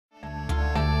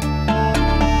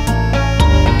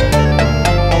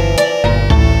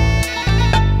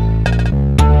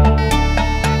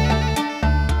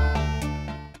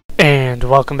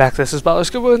welcome back. This is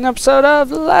Scuba with an episode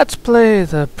of Let's Play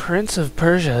The Prince of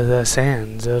Persia, The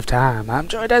Sands of Time. I'm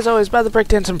joined as always by the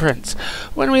breakdancing prince.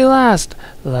 When we last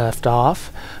left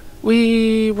off,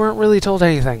 we weren't really told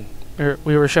anything.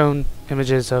 We were shown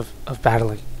images of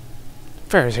battling.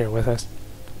 Farah's here with us.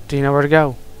 Do you know where to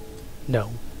go?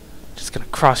 No. Just gonna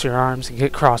cross your arms and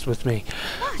get crossed with me.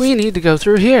 We need to go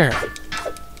through here.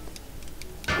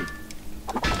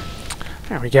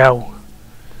 There we go.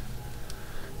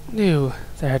 Knew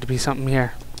there had to be something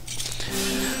here.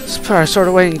 Let's put our sword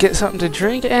away and get something to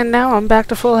drink, and now I'm back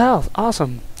to full health.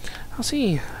 Awesome. I don't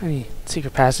see any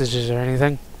secret passages or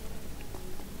anything.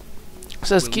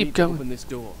 So let's keep going. Open this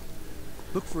door.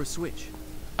 Look for a switch.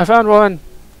 I found one.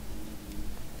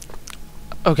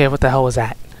 Okay, what the hell was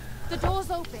that? The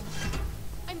door's open.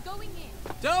 I'm going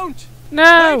in. Don't!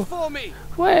 No! Wait for me!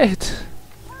 Wait!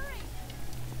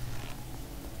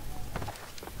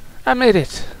 I made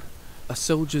it. A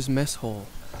soldier's mess hall.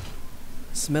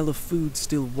 Smell of food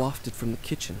still wafted from the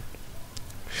kitchen.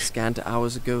 Scant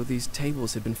hours ago, these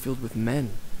tables had been filled with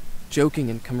men, joking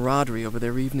in camaraderie over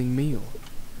their evening meal.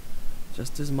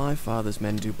 Just as my father's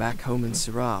men do back home in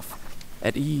Siraf,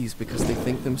 at ease because they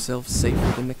think themselves safe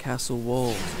within the castle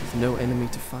walls with no enemy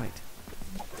to fight.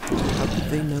 How did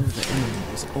they know the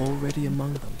enemy was already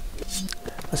among them?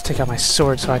 Let's take out my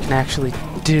sword so I can actually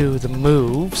do the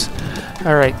moves.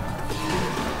 Alright.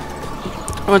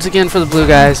 Once again for the blue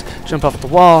guys, jump off the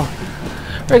wall.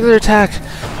 Regular attack,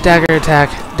 dagger attack,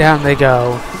 down they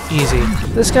go. Easy.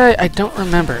 This guy, I don't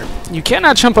remember. You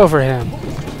cannot jump over him.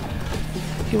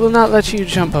 He will not let you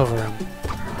jump over him.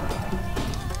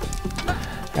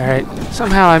 Alright,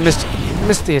 somehow I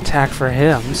missed the attack for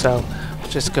him, so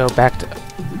let's just go back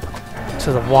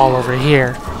to the wall over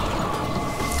here.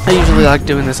 I usually like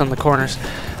doing this on the corners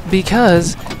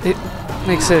because it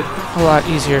makes it a lot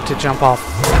easier to jump off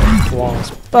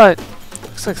walls. But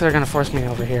looks like they're gonna force me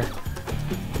over here.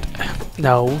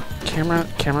 No, camera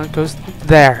goes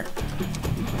there.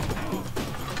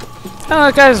 Oh,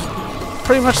 that guy's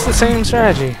pretty much the same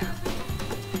strategy.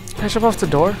 Can I jump off the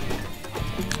door?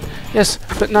 Yes,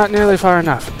 but not nearly far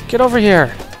enough. Get over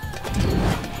here.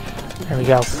 There we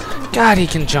go. God, he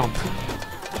can jump.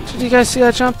 Did you guys see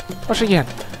that jump? Watch again.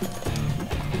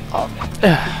 Oh.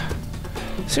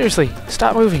 Seriously,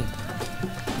 stop moving.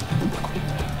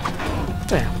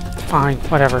 There. Fine,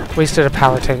 whatever. Wasted a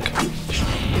power tank.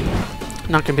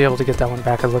 Not gonna be able to get that one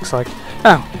back, it looks like.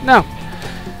 Oh, no.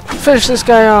 Finish this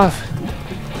guy off.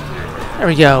 There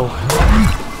we go.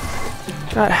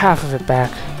 Got half of it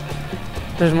back.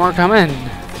 There's more coming.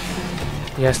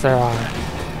 Yes, there are.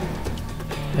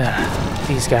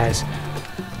 These guys.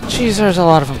 Jeez, there's a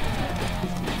lot of them.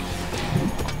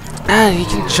 Ah, he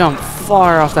can jump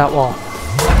far off that wall.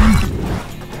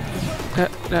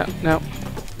 No.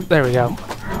 There we go.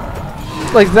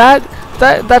 Like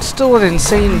that's still an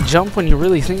insane jump when you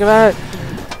really think about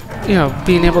it. You know,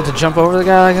 being able to jump over the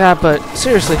guy like that, but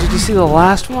seriously, did you see the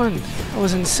last one? That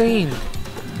was insane.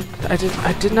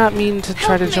 I did not mean to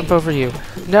try to jump over you.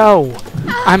 No!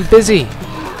 I'm busy.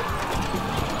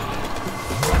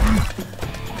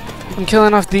 I'm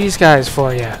killing off these guys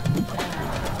for you.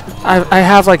 I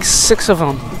have like 6 of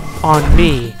them on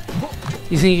me.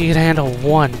 You think you can handle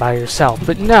one by yourself,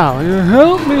 but no, you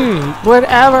help me!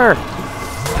 Whatever!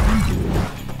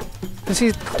 Is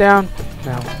he down?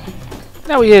 No.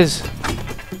 No, he is.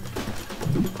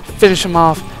 Finish him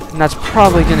off, and that's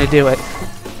probably gonna do it.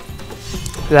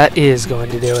 That is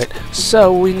going to do it.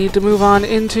 So we need to move on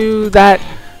into that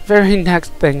very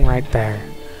next thing right there.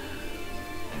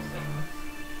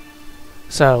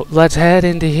 So let's head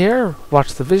into here,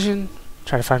 watch the vision,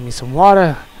 try to find me some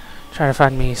water, try to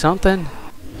find me something.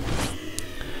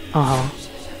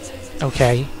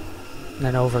 Okay. And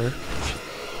then over.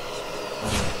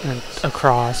 And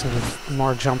across, and then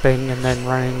more jumping, and then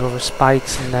running over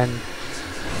spikes, and then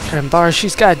and bars.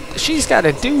 She's got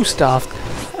to do stuff.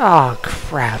 Ah,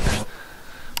 crap.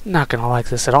 I'm not gonna like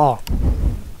this at all.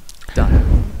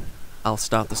 Done. I'll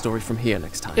start the story from here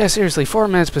next time. Yeah, seriously, 4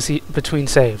 minutes between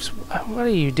saves. What are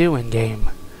you doing, game?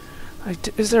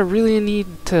 Like, is there really a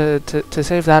need to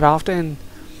save that often?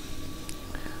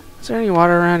 Is there any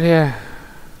water around here?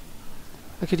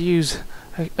 I could use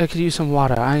some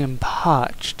water. I am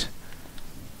parched.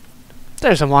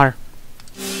 There's some water.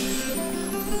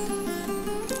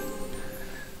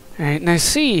 Alright, and I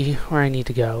see where I need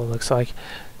to go, looks like.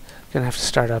 Gonna have to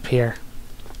start up here.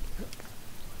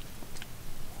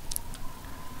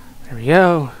 There we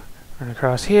go. Run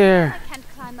across here. I can't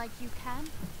climb like you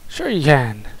can. Sure you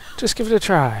can. Just give it a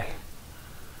try.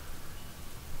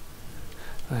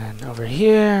 Then over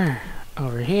here,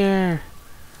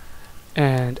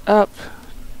 and up.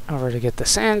 Over to get the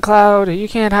sand cloud. You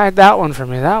can't hide that one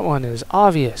from me. That one is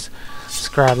obvious. Let's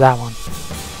grab that one.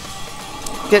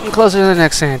 Getting closer to the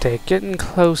next sand tank. Getting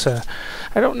closer.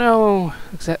 I don't know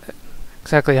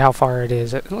exactly how far it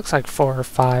is. It looks like 4 or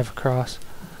 5 across.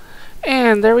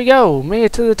 And there we go. Made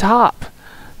it to the top.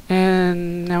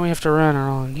 And now we have to run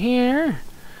along here.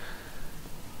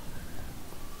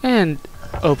 And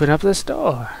open up this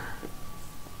door.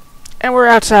 And we're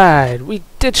outside. We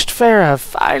ditched Farah,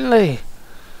 finally.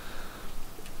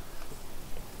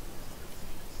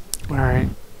 Alright.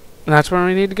 That's where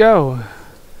we need to go.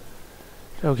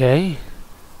 Okay.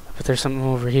 But there's something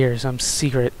over here, some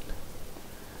secret.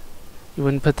 You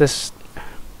wouldn't put this...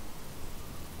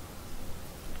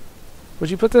 Would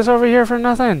you put this over here for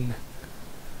nothing?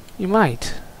 You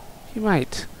might. You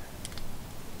might.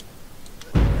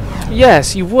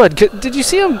 Yes, you would. Did you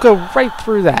see him go right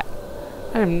through that?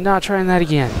 I am not trying that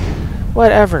again.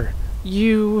 Whatever.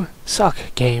 You suck,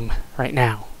 game, right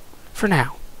now. For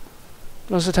now.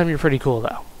 Most of the time you're pretty cool,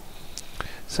 though.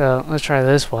 So, let's try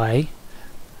this way.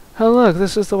 Oh, look,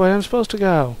 this is the way I'm supposed to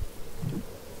go.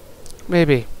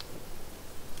 Maybe.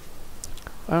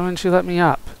 Why wouldn't you let me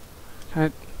up?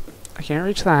 I can't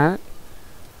reach that.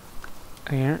 I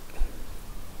can't.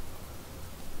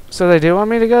 So they do want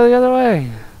me to go the other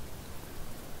way.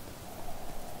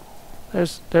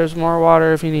 There's more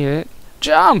water if you need it.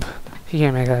 Jump! He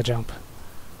can't make that jump.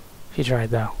 He tried,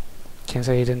 though. Can't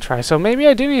say he didn't try. So maybe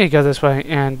I do need to go this way,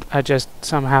 and I just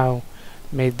somehow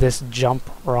made this jump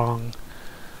wrong.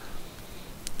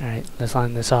 Alright, let's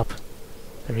line this up.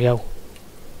 There we go.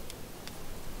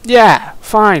 Yeah,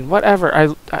 fine, whatever.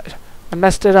 I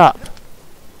messed it up.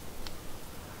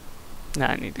 Now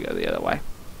I need to go the other way.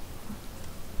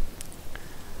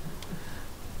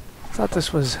 I thought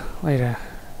this was later.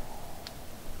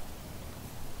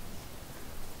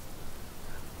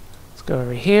 Let's go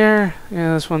over here.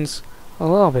 Yeah, this one's a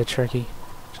little bit tricky.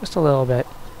 Just a little bit.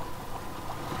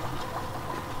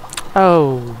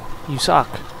 Oh, you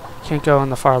suck. Can't go on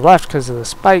the far left because of the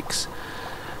spikes.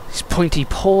 These pointy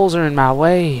poles are in my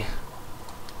way.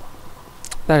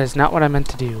 That is not what I meant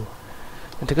to do.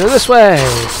 I meant to go this way.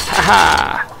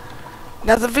 Ha-ha!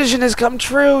 Now the vision has come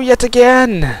true yet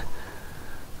again.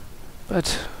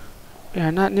 But we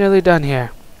are not nearly done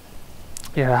here.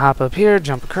 You gotta hop up here,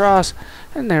 jump across,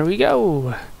 and there we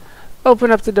go.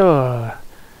 Open up the door.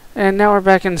 And now we're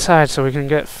back inside so we can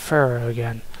get Farah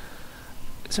again.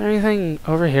 Is there anything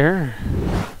over here?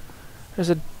 There's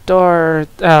a door.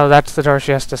 Oh, that's the door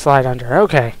she has to slide under.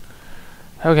 Okay.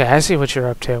 Okay, I see what you're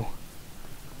up to.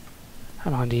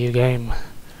 I'm on to you, game.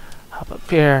 Hop up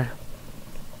here.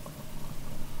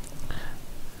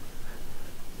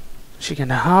 She can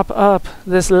hop up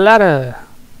this ladder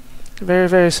very,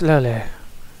 very slowly.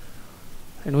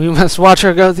 And we must watch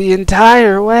her go the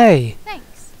entire way.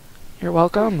 Thanks. You're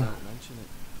welcome.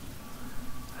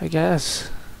 I guess.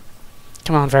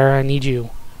 Come on, Farah, I need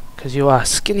you. Because you are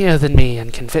skinnier than me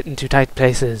and can fit into tight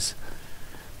places.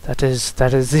 That is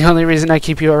the only reason I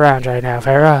keep you around right now,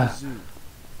 Farah.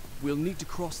 We'll need to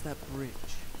cross that bridge.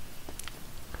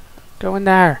 Go in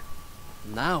there.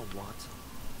 Now what?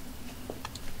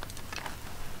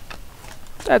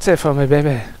 That's it for me,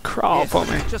 baby. Crawl for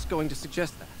me. I was just going to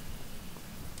suggest that.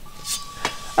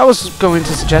 I was going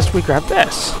to suggest we grab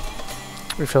this.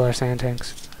 Refill our sand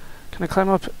tanks. Can I climb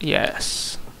up?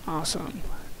 Yes. Awesome.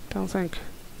 Don't think...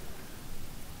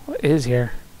 What is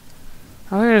here? I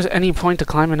don't think there's any point to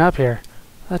climbing up here.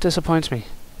 That disappoints me.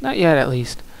 Not yet, at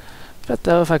least. Bet,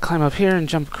 though, if I climb up here and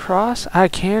jump across, I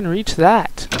can reach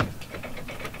that.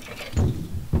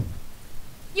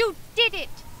 You did it!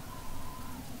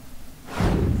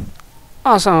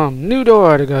 Awesome! New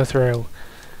door to go through.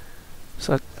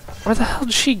 So, where the hell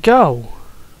did she go?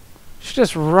 She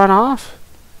just run off?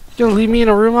 You gonna leave me in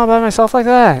a room all by myself like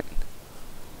that?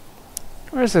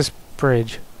 Where's this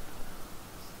bridge?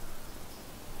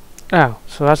 Oh,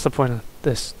 so that's the point of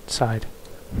this side.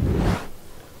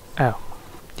 Oh,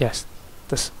 yes.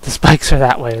 The spikes are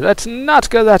that way. Let's not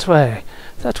go that way.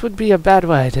 That would be a bad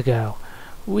way to go.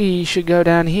 We should go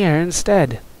down here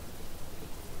instead.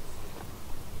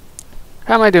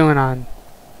 How am I doing on?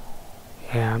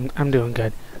 Yeah, I'm doing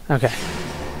good. Okay.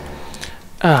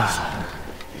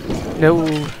 No.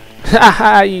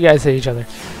 Haha, you guys hit each other.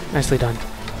 Nicely done.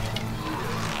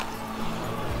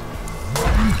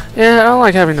 Yeah, I don't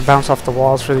like having to bounce off the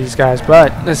walls for these guys,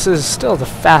 but this is still the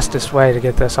fastest way to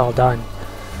get this all done.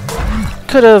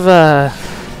 Could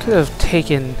have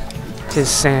taken his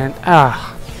sand.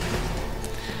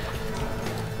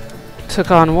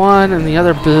 Took on one and the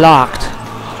other blocked.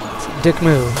 It's a dick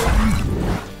move.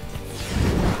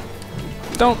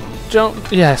 Don't.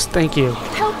 Yes, thank you.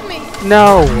 Help me!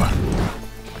 No!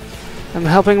 I'm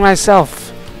helping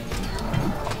myself.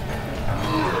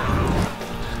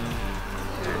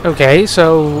 Okay,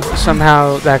 so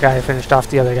somehow that guy finished off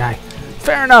the other guy.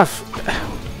 Fair enough!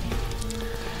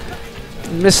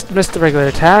 Missed the regular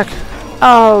attack.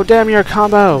 Oh, damn your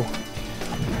combo!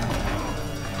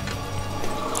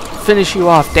 Finish you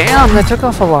off. Damn, that took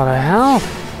off a lot of health.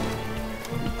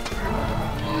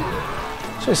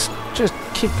 Just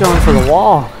keep going for the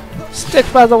wall.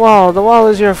 Stick by the wall. The wall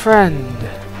is your friend.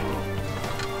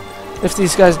 If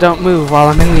these guys don't move while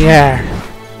I'm in the air.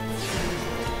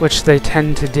 Which they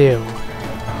tend to do.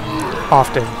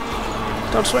 Often.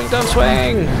 Don't swing, don't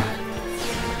swing!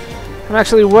 I'm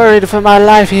actually worried for my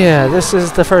life here. This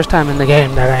is the first time in the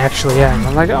game that I actually am.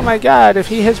 I'm like, oh my god, if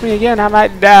he hits me again, I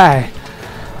might die.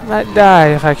 I might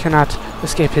die if I cannot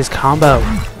escape his combo.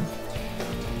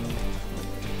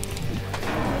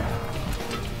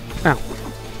 Now,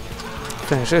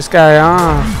 finish this guy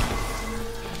off.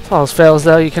 If all else fails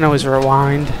though, you can always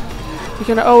rewind. You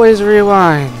can always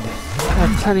rewind. I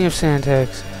have plenty of sand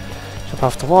ticks. Jump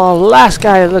off the wall. Last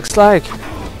guy, it looks like.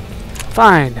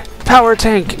 Fine. Power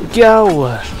tank,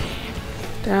 go!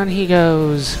 Down he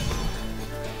goes.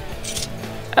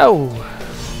 Oh!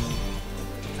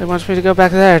 It wants me to go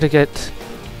back there to get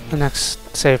the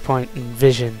next save point and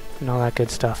vision and all that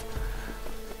good stuff.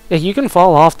 Yeah, you can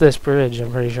fall off this bridge,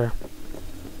 I'm pretty sure.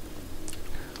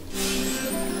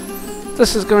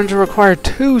 This is going to require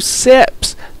 2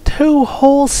 sips! 2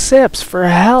 whole sips for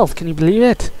health, can you believe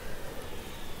it?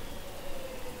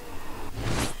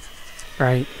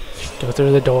 Right. Go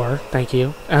through the door. Thank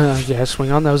you. Yeah,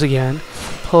 swing on those again.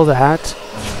 Pull that.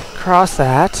 Cross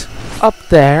that. Up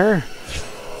there.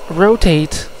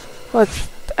 Rotate. What?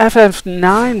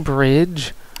 FF9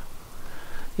 bridge.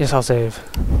 Yes, I'll save.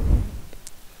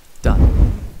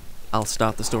 Done. I'll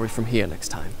start the story from here next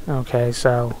time. Okay,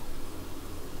 so...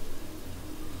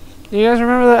 You guys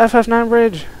remember the FF9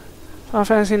 bridge? Final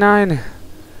Fantasy 9?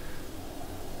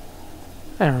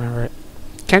 I don't remember it.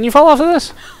 Can you fall off of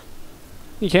this?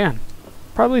 You can.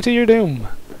 Probably to your doom.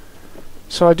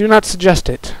 So I do not suggest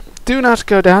it. Do not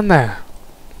go down there.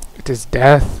 It is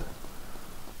death.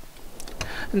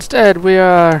 Instead, we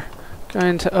are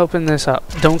going to open this up.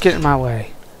 Don't get in my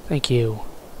way. Thank you.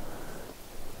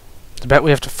 I bet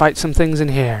we have to fight some things in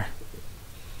here.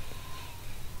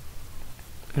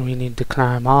 And we need to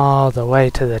climb all the way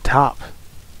to the top.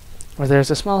 Where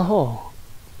there's a small hole.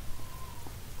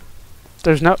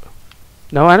 There's no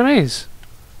enemies.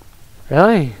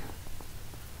 Really?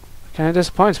 Kinda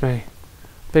disappoints me.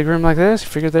 Big room like this, you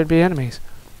figured there'd be enemies.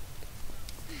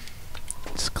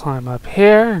 Let's climb up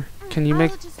here. Can you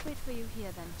make... I'll just wait for you here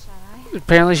then, shall I?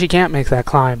 Apparently she can't make that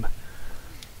climb.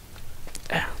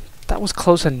 That was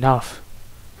close enough.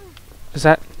 Is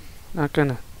that not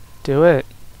gonna do it?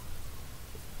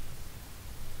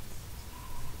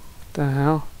 The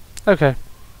hell? Okay.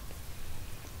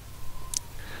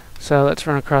 So let's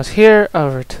run across here,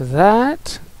 over to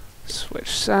that. Switch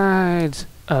sides.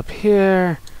 Up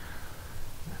here.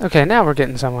 Okay, now we're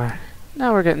getting somewhere.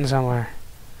 Now we're getting somewhere.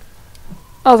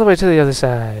 All the way to the other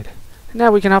side.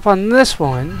 Now we can hop on this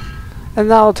one, and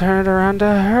that'll turn it around to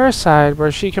her side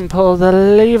where she can pull the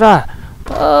lever.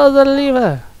 Pull the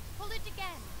lever. Pull it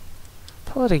again.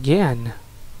 Pull it again.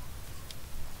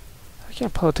 I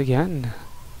can't pull it again.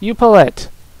 You pull it.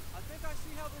 I think I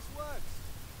see how this works.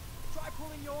 Try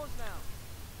pulling yours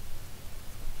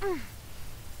now.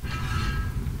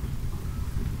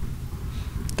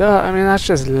 Duh, I mean that's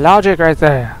just logic right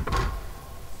there.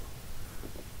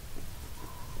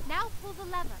 Now pull the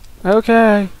lever.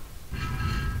 Okay.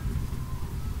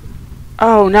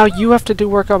 Oh, now you have to do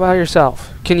work all by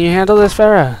yourself. Can you handle this,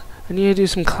 Farah? I need you to do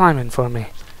some climbing for me.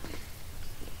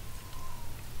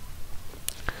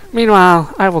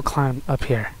 Meanwhile, I will climb up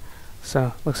here.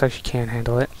 So, looks like she can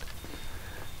handle it.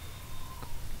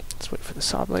 Let's wait for the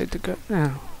saw blade to go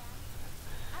now.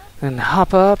 Then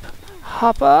hop up.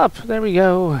 Hop up! There we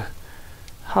go.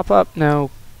 Hop up.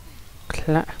 No.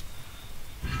 I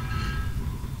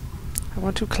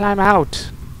want to climb out.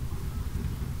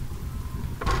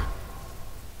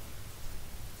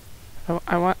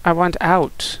 I want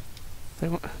out.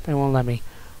 They won't let me.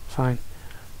 Fine.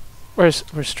 We're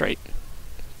straight.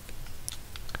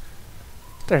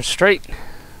 They're straight.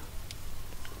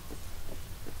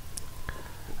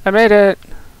 I made it.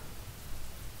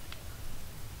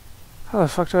 How the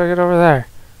fuck do I get over there?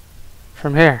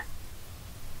 From here.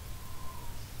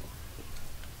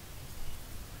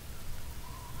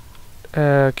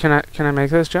 Can I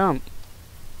make this jump?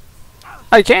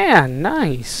 I can!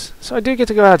 Nice! So I do get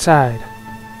to go outside.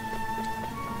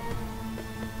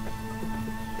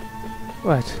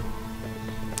 What?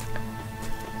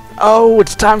 Oh,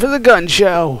 it's time for the gun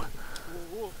show.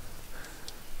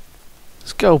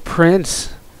 Let's go,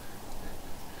 Prince.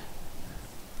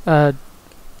 Oh,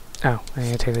 I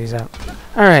need to take these out.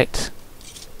 Alright.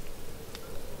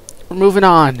 We're moving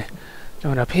on.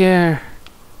 Going up here.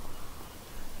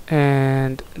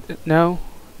 And no,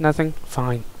 nothing.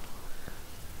 Fine.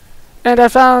 And I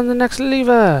found the next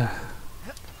lever.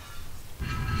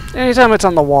 Anytime it's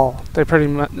on the wall, they pretty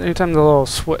much. Anytime the little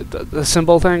the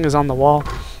symbol thing is on the wall,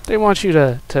 they want you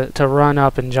to run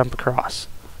up and jump across.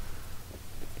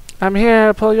 I'm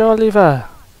here. Pull your lever.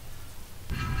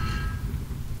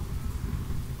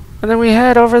 And then we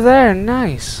head over there.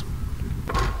 Nice.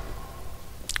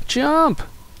 Jump.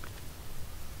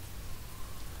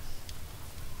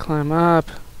 Climb up.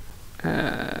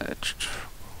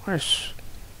 Where's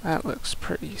that? Looks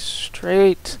pretty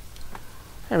straight.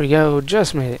 There we go.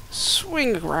 Just made it.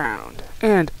 Swing around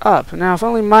and up. Now, if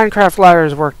only Minecraft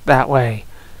ladders worked that way.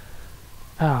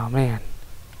 Oh man.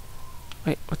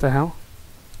 Wait, what the hell?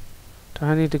 Do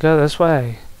I need to go this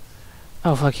way?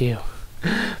 Oh, fuck you.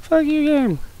 Fuck you,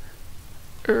 game.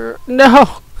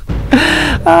 No!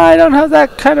 I don't have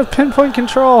that kind of pinpoint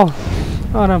control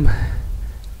on them.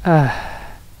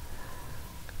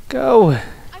 Go.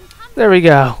 There we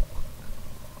go.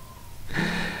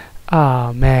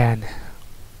 Oh, man.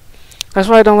 That's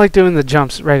why I don't like doing the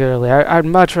jumps regularly. I'd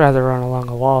much rather run along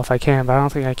a wall if I can, but I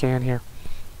don't think I can here.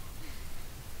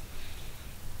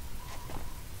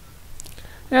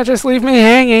 Yeah, just leave me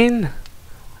hanging.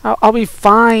 I'll be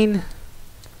fine.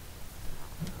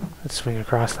 Let's swing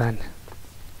across then.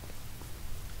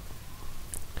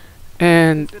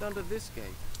 And Fit under this gate.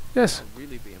 yes, I'd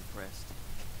really be impressed.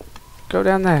 go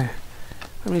down there.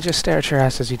 Let me just stare at your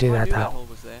ass as you do I that, knew that though. hole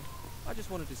was there. I just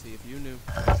wanted to see if you knew.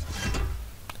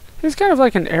 He's kind of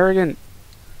like an arrogant...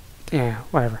 Yeah,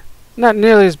 whatever. Not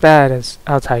nearly as bad as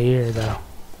Altair, though.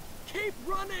 Keep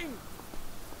running!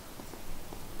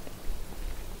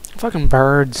 Fucking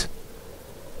birds.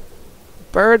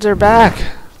 Birds are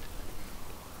back.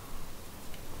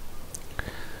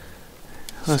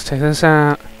 Let's take this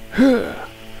out.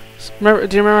 Remember,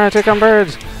 do you remember how to take on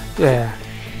birds? Yeah.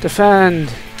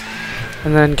 Defend.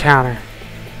 And then counter.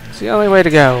 It's the only way to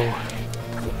go.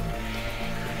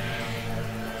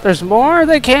 There's more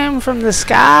that came from the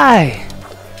sky.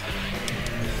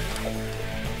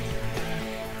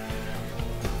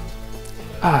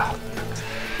 Ah.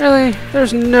 Really?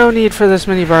 There's no need for this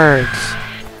many birds.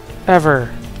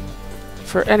 Ever.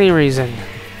 For any reason.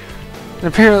 And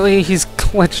apparently he's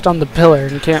glitched on the pillar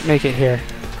and can't make it here.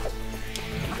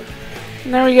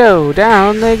 And there we go.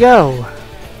 Down they go.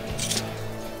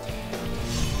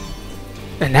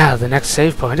 And now the next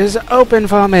save point is open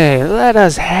for me. Let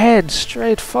us head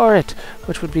straight for it.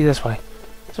 Which would be this way.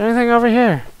 Is there anything over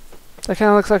here? That kind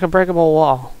of looks like a breakable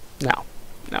wall. No.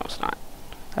 No, it's not.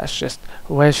 That's just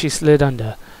where she slid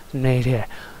under and made here.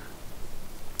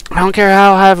 I don't care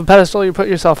how high of a pedestal you put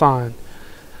yourself on.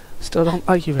 Still don't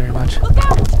like you very much. Look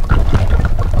out!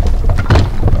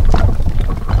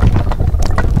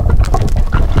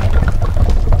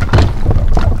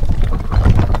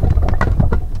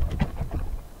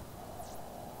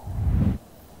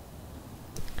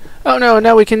 Oh no,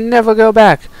 no, we can never go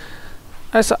back.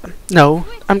 I saw... No,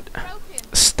 Switch I'm... is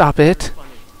broken. Stop it. Funny.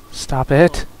 Stop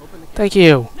it. Open the gate. Thank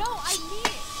you. No, I need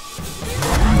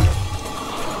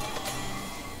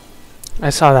it. I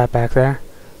saw that back there.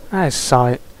 I saw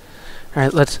it.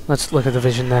 Alright, let's look at the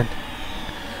vision then.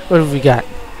 What have we got?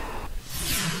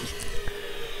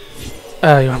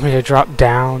 You want me to drop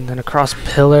down, then across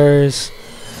pillars,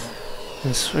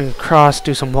 and swing across,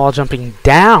 do some wall jumping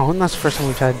down. That's the first time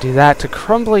we've had to do that. To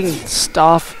crumbling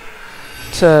stuff.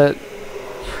 To...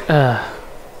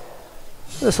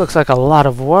 This looks like a lot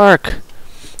of work.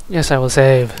 Yes, I will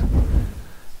save.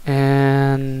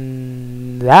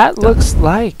 And... that looks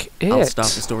like it. I'll start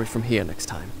the story from here next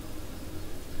time.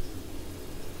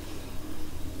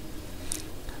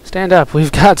 Stand up.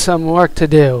 We've got some work to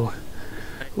do.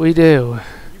 We do.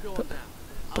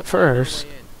 But first...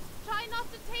 Try not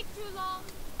to take too long.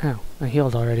 Oh, I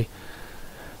healed already.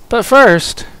 But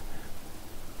first...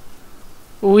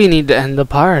 we need to end the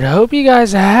part. Hope you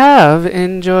guys have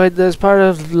enjoyed this part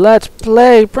of Let's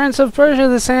Play Prince of Persia: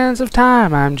 The Sands of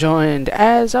Time. I'm joined,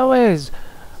 as always,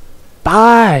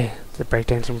 by the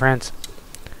Breakdancing Prince.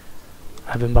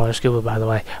 I've been Baller Scuba, by the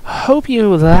way. Hope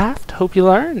you laughed. Hope you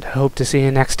learned. Hope to see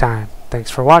you next time. Thanks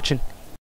for watching.